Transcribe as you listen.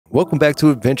Welcome back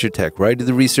to Adventure Tech, where I do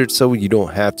the research so you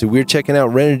don't have to. We're checking out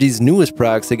RENOGY's newest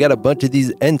products. They got a bunch of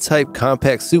these N-type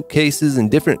compact suitcases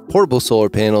and different portable solar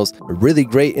panels. They're really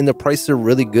great and the prices are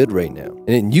really good right now.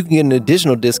 And you can get an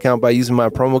additional discount by using my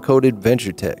promo code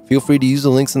AdventureTech. Feel free to use the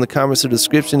links in the comments or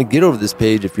description to get over this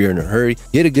page if you're in a hurry,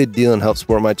 get a good deal, and help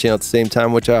support my channel at the same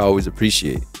time, which I always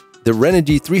appreciate. The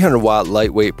RENOGY 300W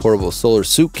lightweight portable solar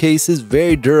suitcase is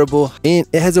very durable and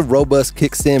it has a robust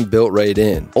kickstand built right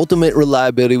in. Ultimate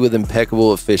reliability with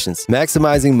impeccable efficiency,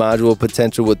 maximizing module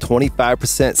potential with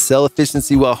 25% cell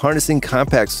efficiency while harnessing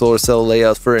compact solar cell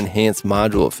layouts for enhanced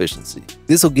module efficiency.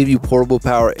 This will give you portable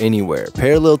power anywhere.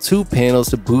 Parallel 2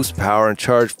 panels to boost power and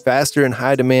charge faster in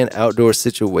high demand outdoor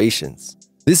situations.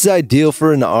 This is ideal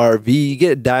for an RV. You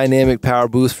get a dynamic power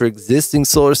boost for existing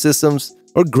solar systems,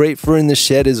 or great for in the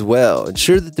shed as well.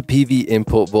 Ensure that the PV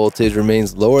input voltage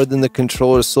remains lower than the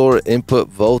controller's solar input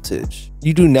voltage.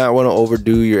 You do not want to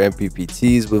overdo your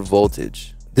MPPTs with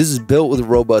voltage. This is built with a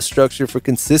robust structure for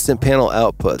consistent panel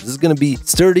output. This is going to be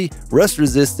sturdy, rust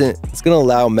resistant. It's going to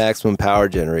allow maximum power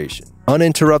generation.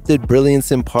 Uninterrupted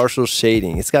brilliance and partial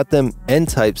shading. It's got them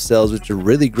N-type cells, which are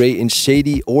really great in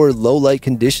shady or low light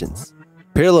conditions.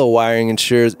 Parallel wiring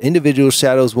ensures individual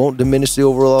shadows won't diminish the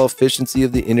overall efficiency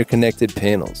of the interconnected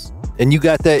panels. And you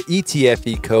got that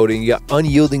ETFE coating, you got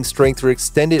unyielding strength for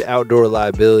extended outdoor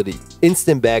reliability,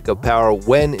 instant backup power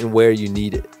when and where you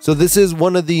need it. So this is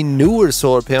one of the newer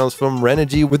solar panels from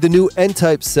RENOGY with the new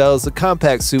N-type cells, the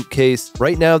compact suitcase.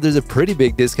 Right now there's a pretty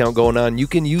big discount going on. You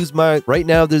can use my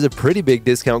promo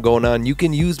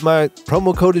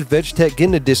code AdventureTech, get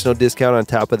an additional discount on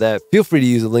top of that. Feel free to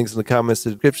use the links in the comments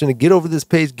description to get over this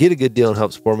page, get a good deal, and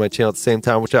help support my channel at the same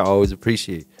time, which I always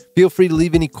appreciate. Feel free to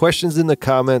leave any questions in the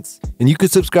comments, and you can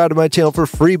subscribe to my channel for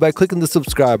free by clicking the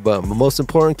subscribe button. But most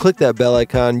important, click that bell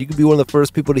icon. You can be one of the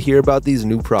first people to hear about these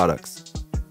new products.